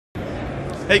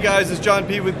Hey guys, it's John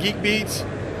P with Geek Beat.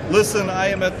 Listen, I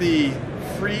am at the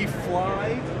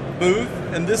Freefly booth,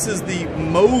 and this is the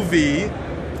Movi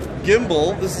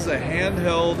gimbal. This is a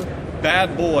handheld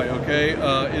bad boy, okay?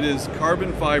 It is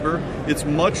carbon fiber. It's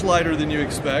much lighter than you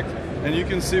expect. And you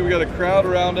can see we got a crowd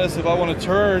around us. If I want to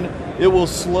turn, it will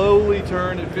slowly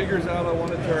turn. It figures out I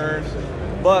want to turn.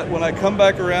 But when I come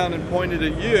back around and point it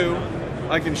at you,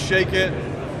 I can shake it,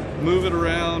 move it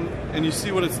around, and you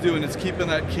see what it's doing. It's keeping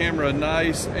that camera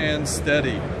nice and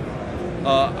steady.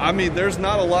 I mean, there's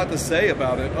not a lot to say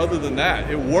about it other than that.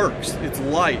 It works. It's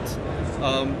light.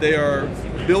 They are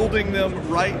building them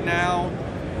right now.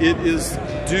 It is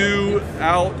due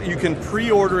out. You can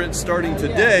pre-order it starting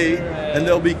today, and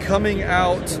they'll be coming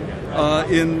out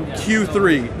in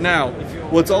Q3. Now,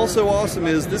 what's also awesome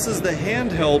is this is the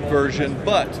handheld version,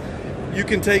 but you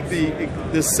can take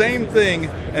the same thing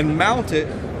and mount it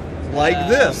like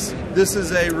this. This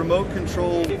is a remote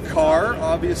controlled car,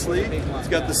 obviously. It's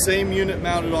got the same unit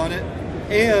mounted on it,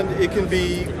 and it can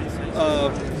be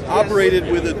operated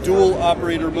with a dual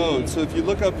operator mode. So if you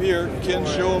look up here, Ken,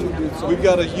 show them, we've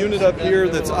got a unit up here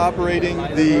that's operating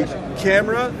the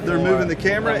camera. They're moving the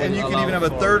camera, and you can even have a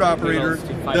third operator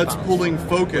that's pulling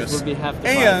focus.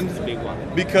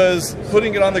 And because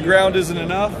putting it on the ground isn't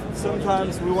enough,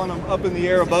 sometimes we want them up in the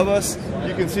air above us.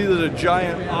 You can see there's a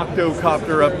giant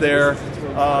octocopter up there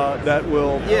that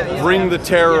will bring the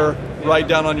terror right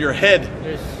down on your head.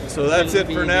 So that's it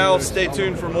for now. Stay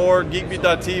tuned for more.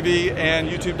 GeekBeat.tv and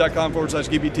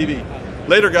YouTube.com/GeekBeatTV.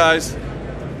 Later, guys.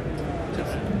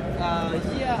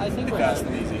 Yeah, I think we're